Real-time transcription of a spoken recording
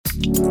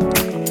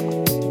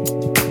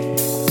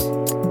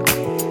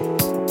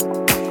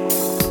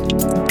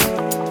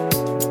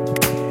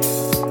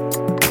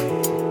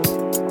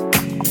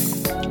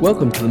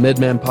Welcome to the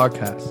MedMan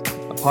Podcast,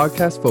 a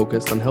podcast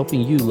focused on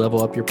helping you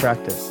level up your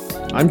practice.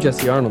 I'm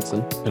Jesse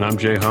Arnoldson. And I'm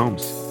Jay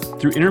Holmes.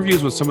 Through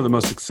interviews with some of the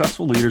most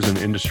successful leaders in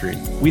the industry,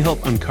 we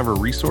help uncover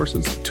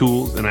resources,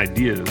 tools, and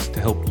ideas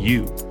to help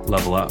you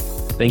level up.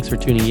 Thanks for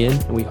tuning in,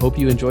 and we hope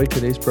you enjoyed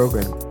today's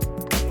program.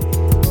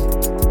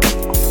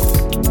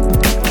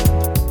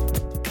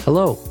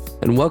 Hello,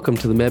 and welcome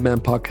to the MedMan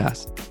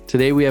Podcast.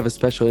 Today we have a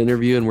special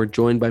interview, and we're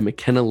joined by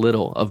MaKenna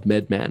Little of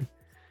MedMan.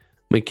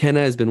 MaKenna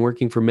has been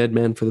working for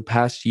MedMan for the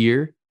past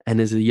year and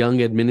as a young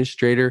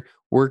administrator,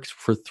 works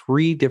for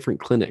 3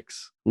 different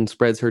clinics and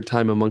spreads her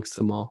time amongst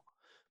them all.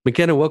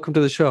 MaKenna, welcome to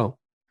the show.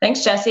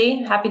 Thanks,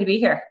 Jesse. Happy to be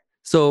here.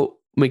 So,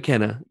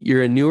 MaKenna,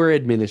 you're a newer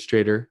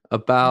administrator,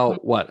 about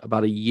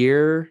a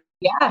year?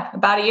 Yeah,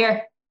 about a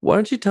year. Why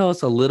don't you tell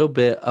us a little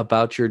bit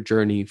about your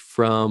journey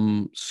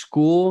from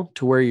school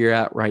to where you're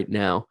at right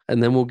now?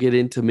 And then we'll get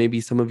into maybe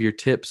some of your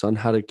tips on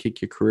how to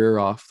kick your career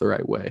off the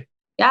right way.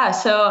 Yeah,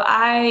 so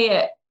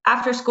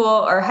after school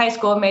or high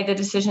school, made the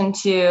decision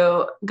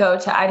to go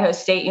to Idaho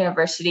State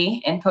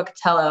University in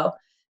Pocatello,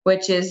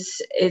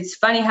 it's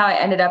funny how I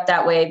ended up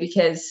that way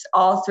because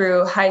all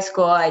through high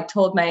school, I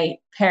told my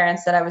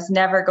parents that I was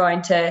never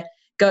going to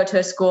go to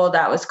a school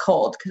that was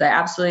cold because I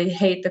absolutely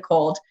hate the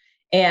cold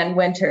and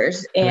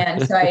winters.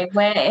 And so I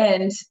went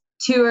and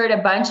toured a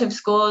bunch of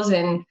schools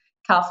in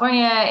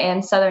California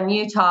and Southern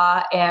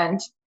Utah and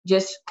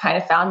just kind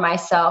of found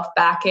myself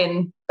back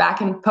in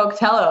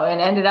Pocatello and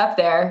ended up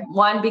there.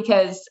 One,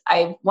 because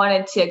I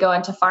wanted to go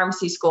into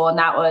pharmacy school and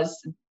that was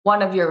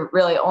one of your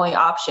really only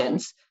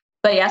options.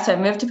 But yeah, so I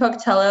moved to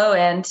Pocatello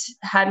and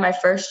had my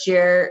first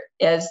year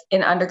as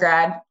an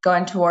undergrad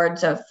going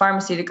towards a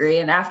pharmacy degree.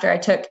 And after I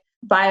took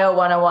Bio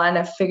 101,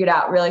 I figured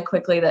out really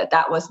quickly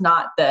that was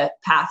not the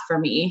path for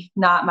me,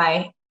 not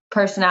my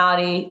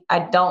personality. I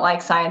don't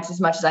like science as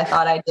much as I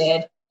thought I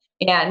did.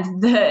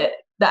 And the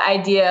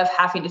idea of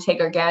having to take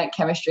organic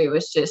chemistry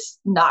was just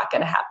not going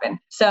to happen.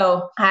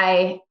 So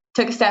I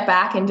took a step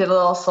back and did a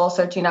little soul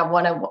searching of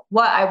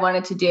what I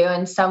wanted to do.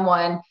 And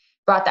someone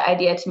brought the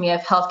idea to me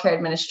of healthcare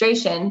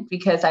administration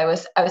because I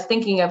was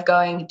thinking of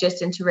going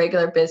just into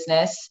regular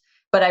business,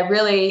 but I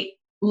really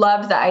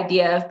loved the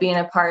idea of being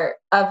a part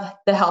of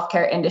the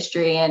healthcare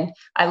industry. And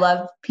I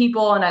love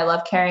people and I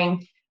love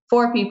caring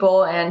for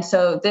people. And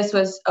so this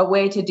was a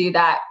way to do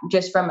that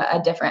just from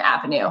a different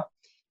avenue.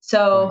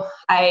 So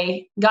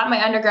I got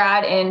my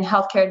undergrad in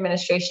healthcare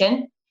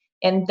administration,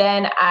 and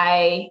then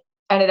I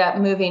ended up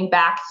moving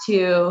back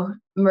to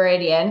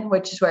Meridian,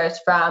 which is where it's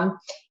from,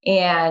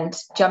 and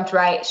jumped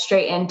right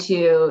straight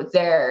into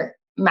their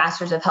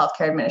Master's of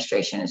Healthcare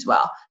Administration as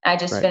well. And I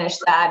just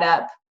finished that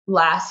up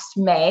last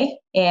May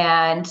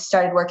and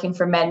started working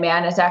for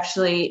MedMan. I was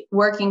actually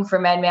working for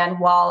MedMan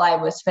while I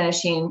was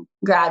finishing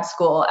grad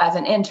school as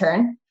an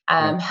intern.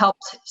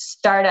 Helped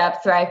start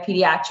up Thrive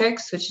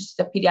Pediatrics, which is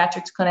the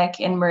pediatrics clinic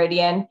in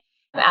Meridian,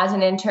 as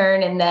an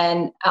intern. And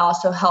then I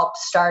also helped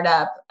start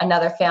up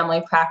another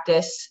family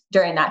practice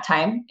during that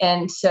time.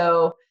 And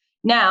so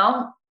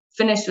now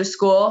finished with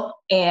school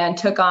and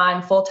took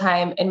on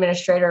full-time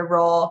administrator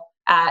role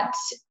at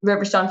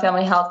Riverstone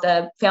Family Health,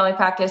 the family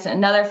practice,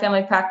 another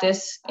family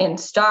practice in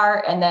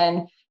Star, and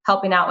then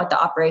helping out with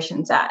the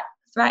operations at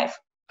Thrive.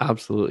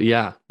 Absolutely.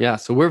 Yeah.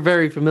 So we're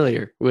very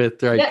familiar with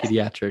Thrive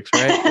Pediatrics,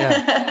 right?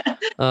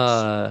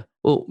 Yeah.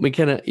 Well,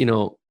 MaKenna,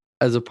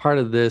 as a part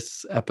of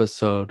this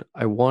episode,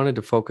 I wanted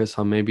to focus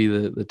on maybe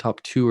the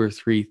top 2 or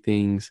 3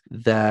 things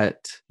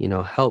that,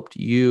 helped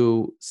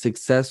you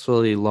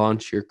successfully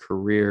launch your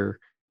career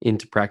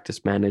into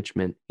practice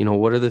management.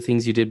 What are the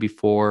things you did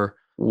before?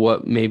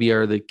 What maybe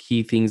are the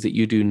key things that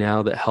you do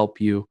now that help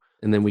you?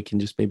 And then we can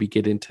just maybe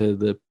get into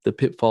the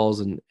pitfalls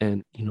and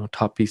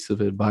top piece of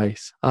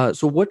advice.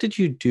 So what did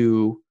you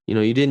do?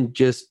 You didn't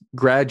just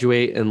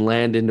graduate and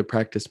land into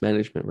practice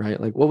management,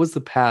 right? Like, what was the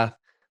path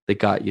that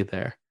got you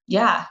there?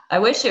 Yeah, I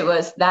wish it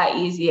was that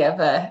easy of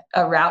a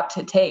route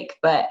to take,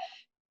 but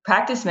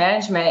practice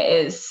management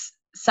is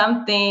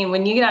something,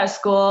 when you get out of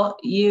school,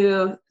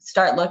 you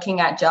start looking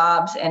at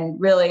jobs, and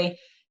really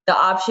the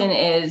option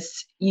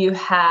is you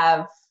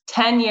have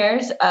 10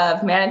 years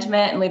of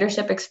management and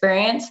leadership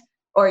experience,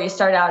 or you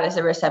start out as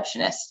a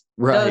receptionist.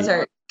 Right. Those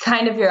are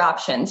kind of your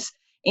options.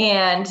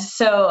 And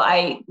so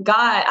I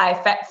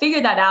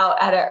figured that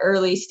out at an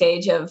early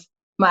stage of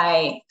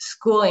my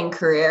schooling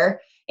career.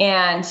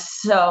 And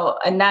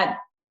that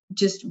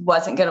just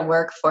wasn't going to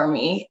work for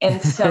me.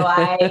 And so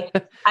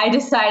I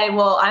decided,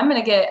 well, I'm going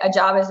to get a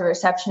job as a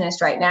receptionist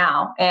right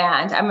now.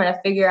 And I'm going to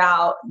figure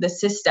out the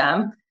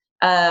system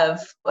of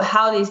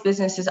how these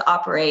businesses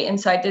operate. And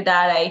so I did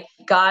that. I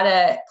got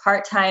a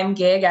part-time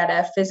gig at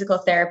a physical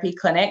therapy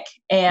clinic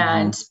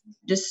and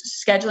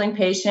just scheduling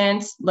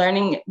patients,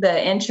 learning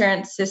the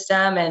insurance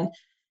system. And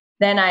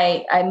then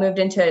I moved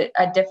into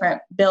a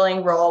different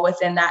billing role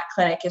within that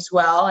clinic as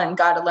well and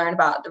got to learn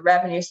about the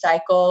revenue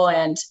cycle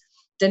and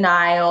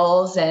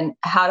denials and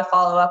how to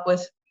follow up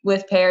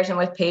with payers and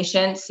with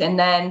patients. And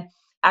then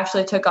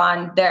actually took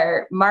on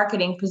their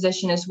marketing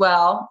position as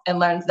well and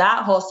learned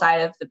that whole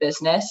side of the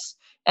business.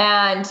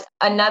 And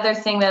another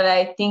thing that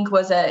I think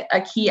was a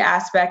key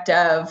aspect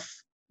of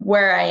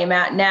where I am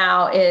at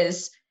now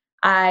is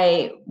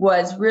I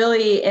was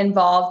really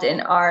involved in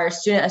our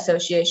student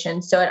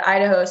association. So at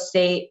Idaho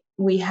State,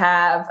 we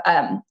have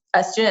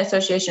a student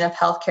association of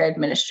healthcare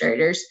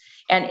administrators.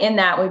 And in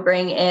that, we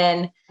bring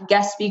in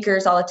guest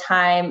speakers all the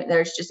time.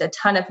 There's just a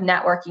ton of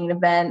networking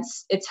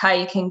events. It's how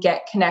you can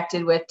get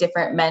connected with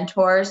different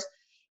mentors.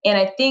 And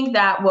I think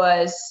that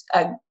was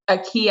a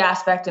key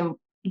aspect in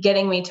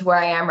getting me to where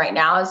I am right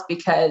now, is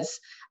because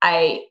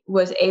I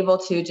was able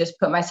to just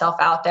put myself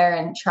out there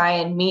and try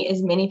and meet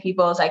as many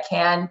people as I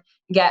can,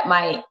 get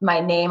my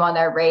name on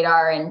their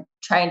radar, and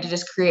trying to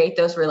just create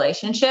those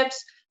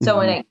relationships. So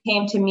when it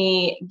came to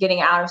me getting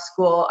out of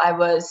school, I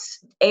was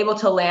able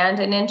to land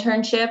an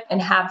internship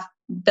and have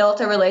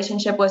built a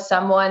relationship with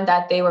someone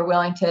that they were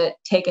willing to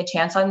take a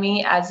chance on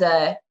me as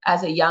a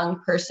young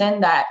person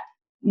that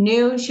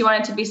knew she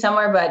wanted to be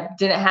somewhere but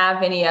didn't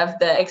have any of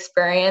the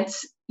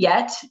experience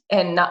yet,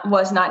 and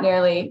was not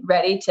nearly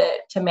ready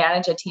to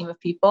manage a team of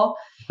people.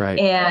 Right.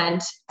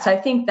 And so I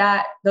think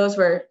that those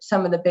were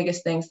some of the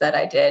biggest things that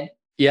I did.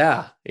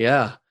 Yeah.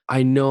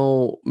 I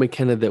know,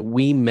 MaKenna, that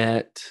we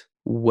met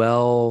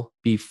well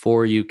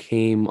before you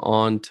came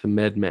on to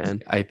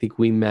MedMan. I think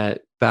we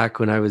met back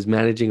when I was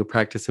managing a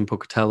practice in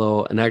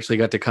Pocatello, and actually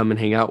got to come and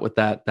hang out with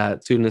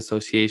that student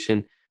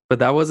association. But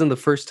that wasn't the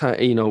first time,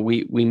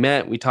 we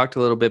met, we talked a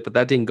little bit, but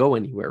that didn't go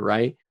anywhere,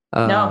 right?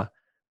 No.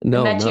 I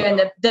met you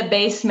in the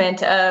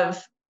basement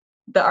of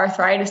the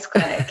arthritis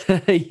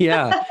clinic.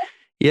 Yeah.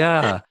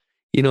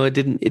 It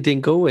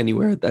didn't go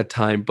anywhere at that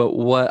time. But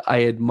what I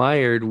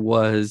admired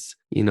was,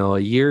 a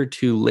year or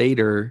two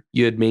later,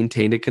 you had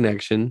maintained a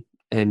connection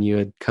and you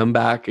had come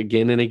back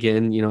again and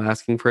again,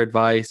 asking for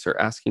advice or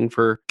asking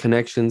for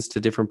connections to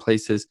different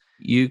places.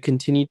 You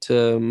continued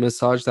to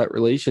massage that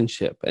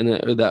relationship. And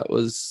that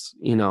was,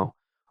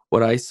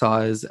 what I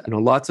saw is,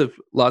 lots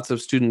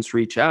of students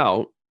reach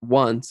out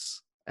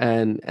once.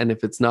 And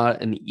if it's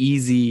not an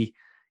easy,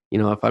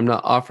 if I'm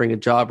not offering a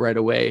job right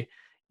away,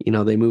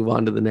 they move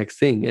on to the next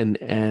thing.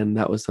 And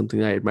that was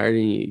something I admired.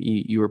 And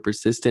you were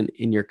persistent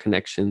in your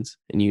connections,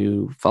 and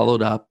you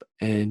followed up,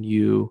 and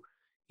you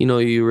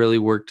really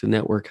worked to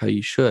network how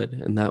you should.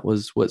 And that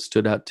was what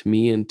stood out to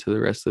me and to the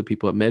rest of the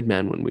people at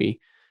MedMan when we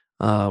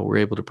were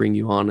able to bring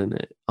you on an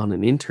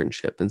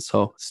internship. And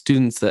so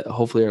students that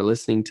hopefully are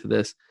listening to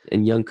this,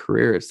 and young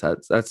careerists,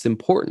 that's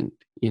important.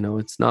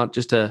 It's not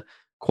just a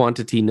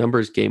quantity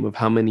numbers game of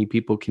how many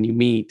people can you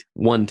meet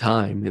one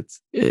time.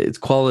 It's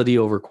quality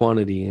over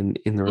quantity in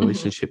the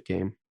relationship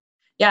game.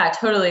 Yeah,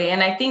 totally.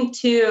 And I think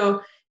too,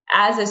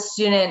 as a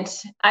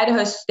student,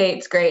 Idaho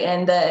State's great,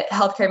 and the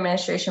healthcare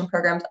administration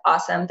program's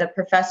awesome. The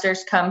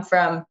professors come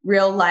from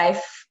real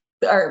life,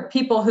 or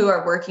people who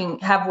have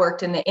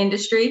worked in the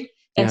industry.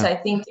 And so I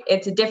think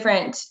it's a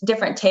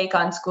different take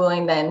on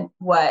schooling than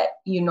what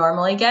you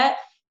normally get.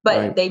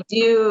 But right.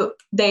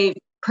 They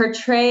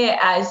portray it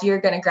as you're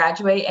going to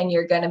graduate and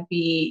you're going to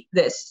be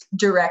this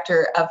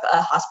director of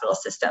a hospital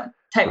system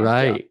type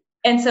of deal.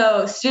 And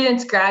so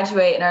students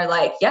graduate and are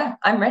like, yeah,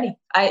 I'm ready.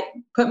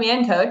 Put me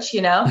in, coach,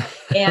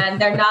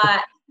 and they're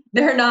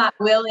not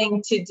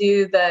willing to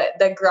do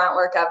the grunt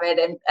work of it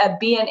and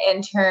be an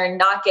intern,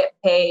 not get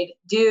paid,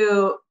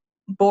 do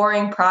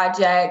boring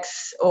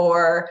projects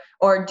or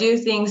do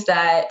things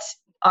that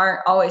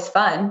aren't always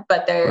fun,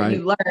 but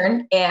you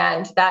learn,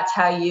 and that's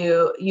how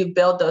you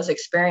build those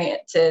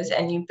experiences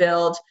and you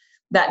build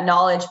that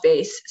knowledge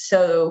base.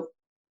 So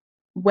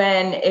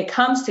when it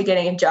comes to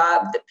getting a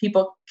job, that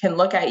people can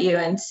look at you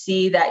and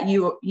see that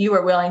you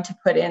are willing to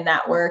put in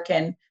that work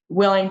and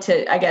willing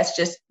to, I guess,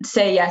 just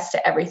say yes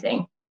to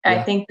everything. Yeah.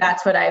 I think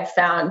that's what I've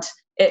found.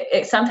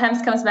 It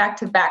sometimes comes back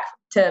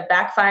to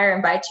backfire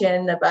and bite you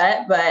in the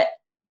butt, but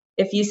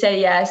if you say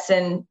yes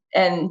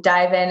and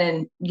dive in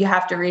and you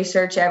have to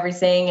research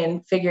everything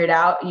and figure it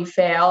out, you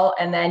fail,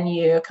 and then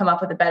you come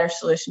up with a better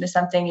solution to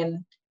something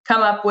and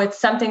come up with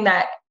something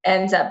that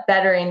ends up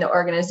bettering the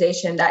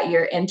organization that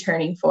you're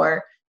interning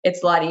for.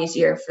 It's a lot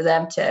easier for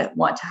them to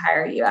want to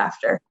hire you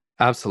after.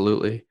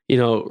 Absolutely.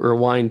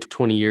 Rewind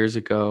 20 years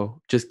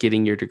ago, just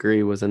getting your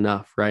degree was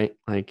enough, right?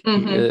 Like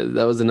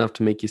that was enough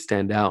to make you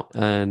stand out.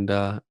 And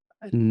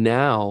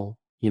now,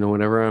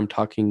 whenever I'm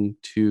talking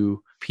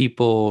to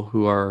people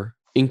who are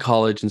in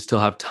college and still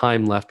have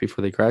time left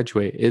before they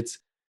graduate, it's,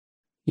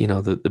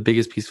 the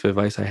biggest piece of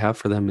advice I have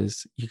for them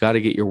is you got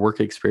to get your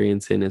work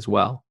experience in as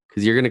well,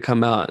 because you're going to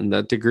come out and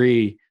that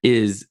degree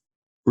is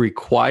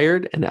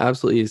required and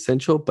absolutely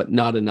essential, but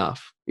not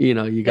enough.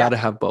 You got to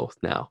have both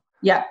now.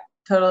 Yeah,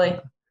 totally.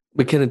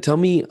 MaKenna, tell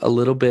me a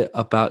little bit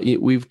about,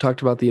 we've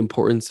talked about the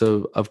importance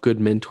of good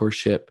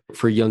mentorship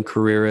for young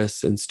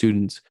careerists and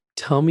students.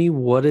 Tell me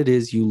what it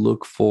is you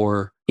look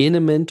for in a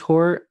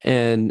mentor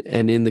and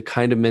in the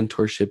kind of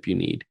mentorship you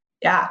need.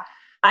 Yeah.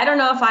 I don't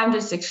know if I'm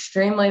just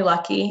extremely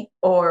lucky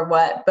or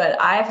what,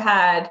 but I've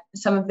had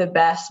some of the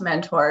best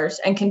mentors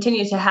and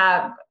continue to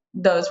have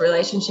those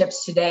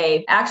relationships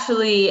today.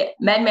 Actually,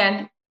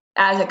 MedMan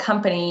as a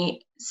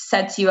company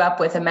sets you up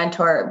with a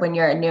mentor when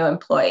you're a new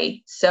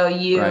employee. So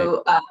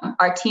you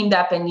are teamed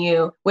up and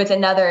you with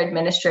another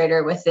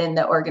administrator within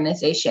the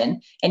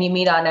organization, and you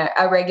meet on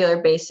a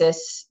regular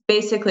basis,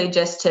 basically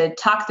just to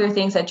talk through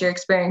things that you're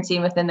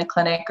experiencing within the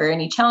clinic or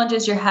any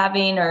challenges you're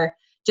having, or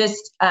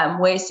just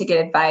ways to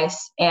get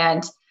advice.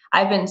 And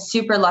I've been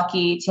super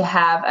lucky to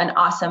have an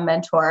awesome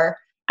mentor.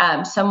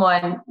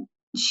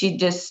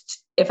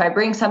 If I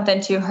bring something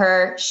to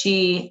her,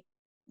 she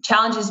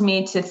challenges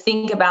me to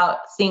think about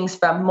things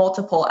from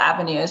multiple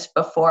avenues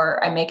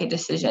before I make a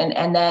decision.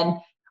 And then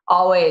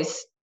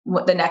always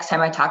the next time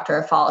I talk to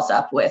her, follows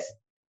up with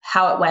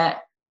how it went,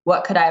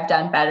 what could I have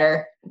done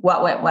better,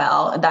 what went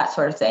well, and that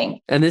sort of thing.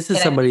 And this is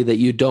somebody that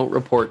you don't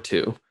report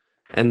to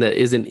and that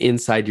isn't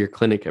inside your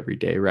clinic every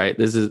day, right?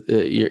 This is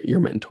your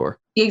mentor.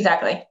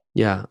 Exactly.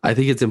 Yeah. I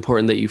think it's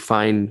important that you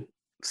find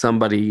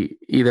somebody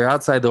either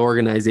outside the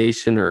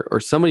organization or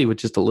somebody with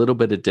just a little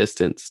bit of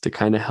distance to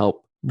kind of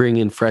help bring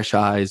in fresh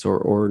eyes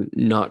or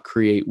not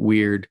create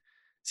weird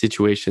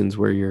situations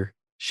where you're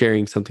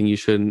sharing something you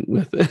shouldn't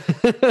with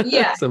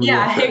somebody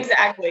else, right?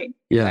 Exactly.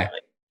 Yeah. Exactly.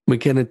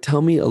 MaKenna,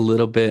 tell me a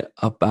little bit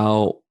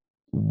about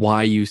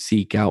why you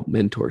seek out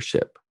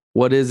mentorship.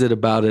 What is it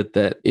about it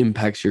that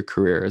impacts your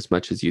career as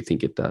much as you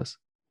think it does?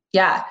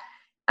 Yeah,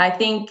 I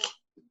think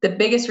the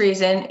biggest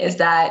reason is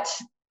that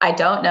I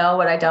don't know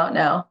what I don't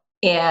know.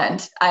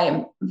 And I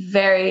am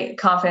very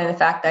confident in the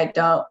fact that I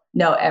don't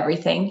know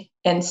everything.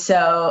 And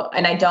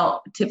I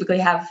don't typically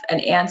have an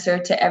answer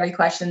to every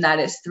question that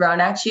is thrown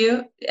at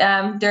you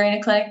during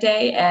a clinic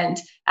day. And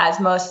as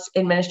most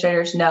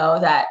administrators know,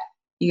 that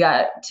you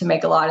got to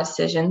make a lot of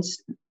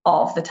decisions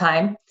all of the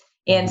time.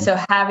 And so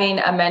having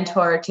a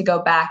mentor to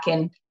go back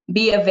and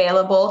be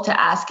available to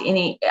ask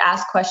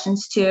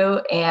questions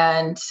to,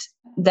 and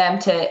them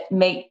to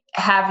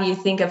have you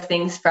think of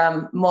things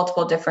from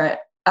multiple different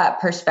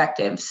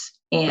perspectives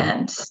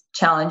and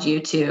challenge you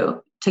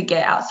to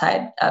get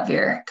outside of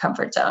your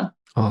comfort zone.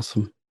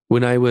 Awesome.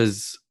 When I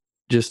was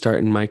just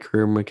starting my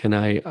career,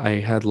 MaKenna,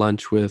 I had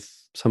lunch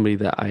with somebody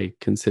that I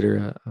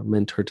consider a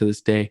mentor to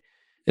this day.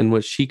 And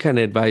what she kind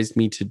of advised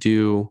me to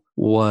do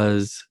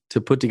was to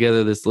put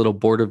together this little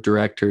board of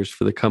directors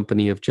for the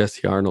company of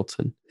Jesse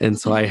Arnoldson. And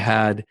so I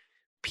had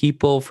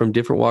people from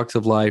different walks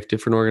of life,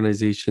 different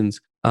organizations,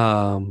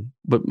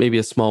 but maybe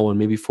a small one,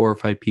 maybe 4 or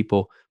 5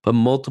 people, but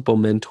multiple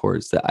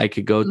mentors that I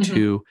could go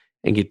to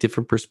and get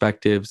different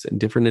perspectives and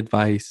different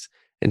advice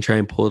and try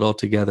and pull it all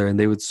together. And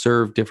they would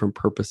serve different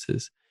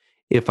purposes.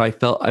 If I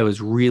felt I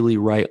was really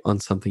right on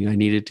something, I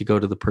needed to go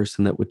to the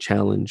person that would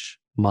challenge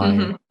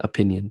my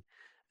opinion.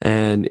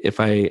 And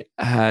if I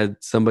had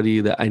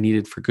somebody that I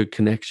needed for good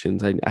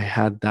connections, I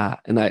had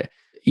that. And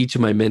each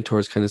of my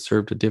mentors kind of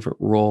served a different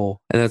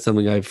role. And that's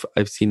something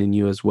I've seen in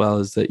you as well,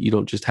 is that you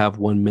don't just have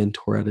one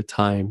mentor at a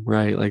time,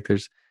 right? Like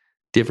there's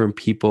different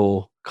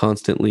people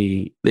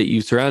constantly that you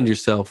surround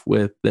yourself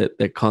with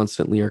that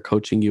constantly are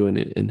coaching you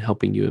and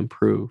helping you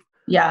improve.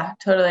 Yeah,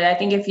 totally. I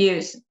think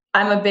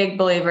I'm a big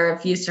believer,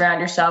 if you surround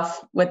yourself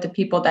with the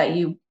people that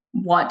you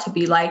want to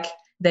be like,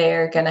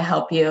 they're going to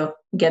help you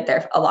get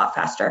there a lot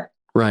faster.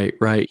 Right.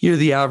 You're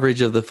the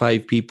average of the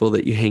 5 people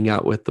that you hang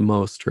out with the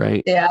most,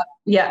 right?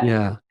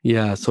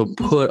 Yeah. So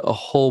put a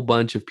whole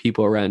bunch of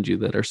people around you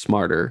that are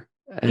smarter.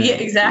 Yeah,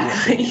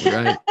 exactly.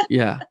 Right.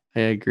 Yeah,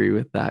 I agree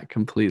with that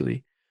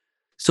completely.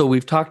 So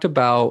we've talked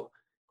about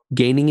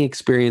gaining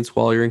experience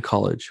while you're in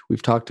college.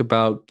 We've talked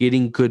about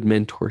getting good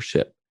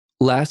mentorship.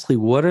 Lastly,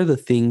 what are the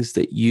things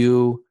that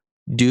you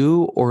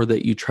do or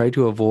that you try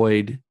to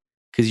avoid?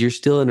 Because you're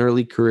still an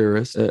early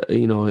careerist,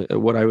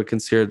 what I would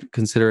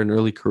consider an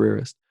early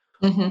careerist.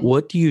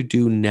 What do you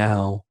do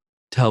now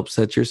to help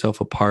set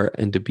yourself apart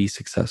and to be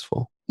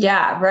successful?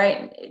 Yeah,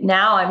 right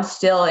now I'm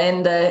still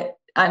in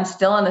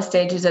the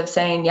stages of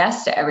saying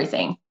yes to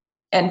everything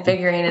and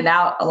figuring it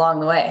out along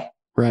the way.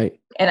 Right.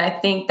 And I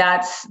think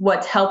that's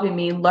what's helping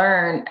me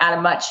learn at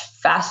a much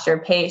faster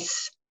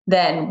pace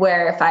than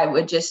where if I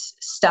would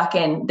just stuck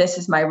in, this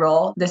is my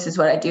role, this is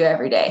what I do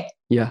every day.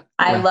 Yeah.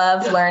 I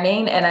love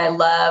learning, and I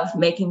love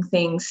making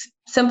things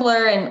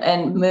simpler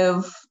and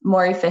move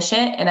more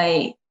efficient.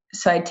 And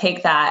so I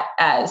take that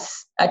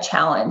as a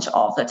challenge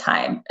all the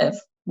time of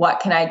what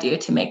can I do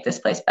to make this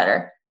place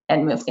better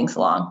and move things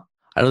along.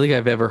 I don't think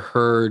I've ever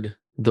heard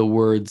the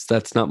words,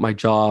 that's not my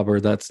job, or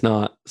that's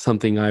not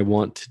something I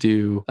want to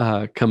do,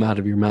 come out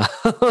of your mouth.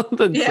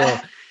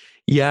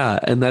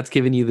 And that's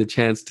given you the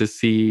chance to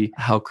see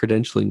how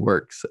credentialing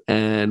works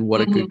and what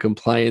a good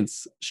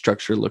compliance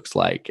structure looks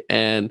like.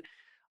 And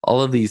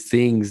all of these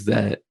things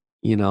that,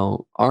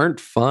 aren't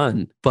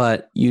fun,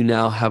 but you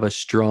now have a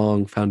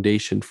strong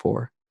foundation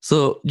for.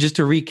 So just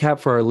to recap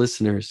for our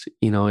listeners,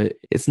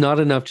 it's not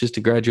enough just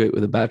to graduate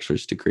with a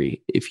bachelor's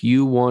degree. If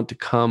you want to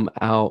come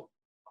out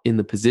in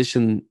the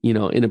position,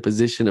 in a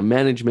position of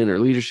management or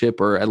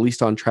leadership, or at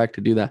least on track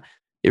to do that,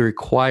 it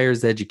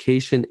requires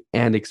education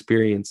and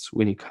experience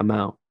when you come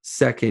out.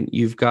 Second,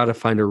 you've got to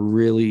find a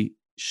really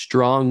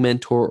strong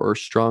mentor or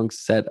strong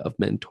set of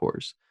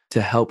mentors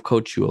to help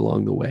coach you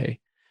along the way.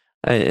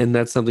 And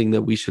that's something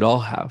that we should all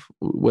have,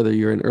 whether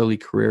you're an early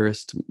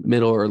careerist,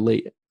 middle or a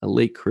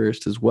late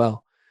careerist as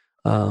well.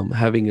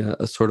 Having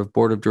a sort of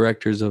board of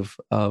directors of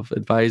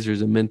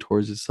advisors and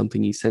mentors is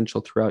something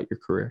essential throughout your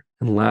career.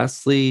 And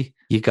lastly,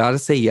 you got to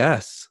say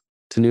yes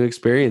to new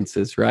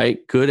experiences,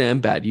 right? Good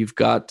and bad. You've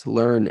got to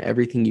learn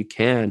everything you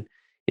can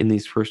in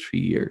these first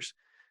few years,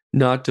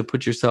 not to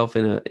put yourself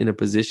in a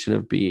position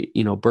of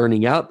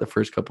burning out the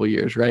first couple of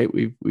years, right?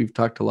 We've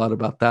talked a lot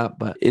about that,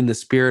 but in the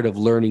spirit of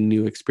learning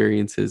new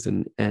experiences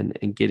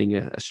and getting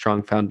a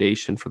strong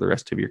foundation for the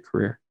rest of your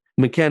career.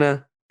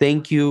 MaKenna,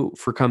 thank you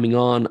for coming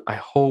on. I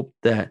hope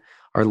that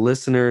our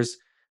listeners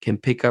can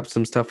pick up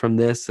some stuff from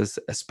this,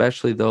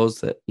 especially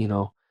those that,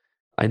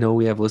 I know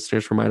we have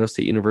listeners from Idaho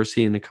State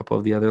University and a couple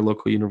of the other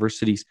local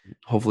universities.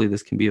 Hopefully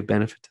this can be a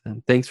benefit to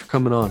them. Thanks for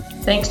coming on.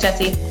 Thanks,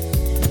 Jesse.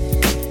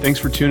 Thanks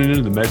for tuning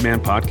into the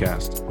MedMan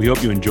podcast. We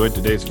hope you enjoyed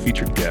today's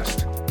featured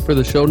guest. For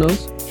the show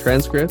notes,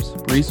 transcripts,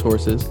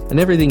 resources, and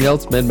everything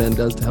else MedMan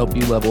does to help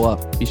you level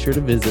up, be sure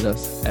to visit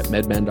us at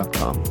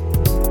medman.com.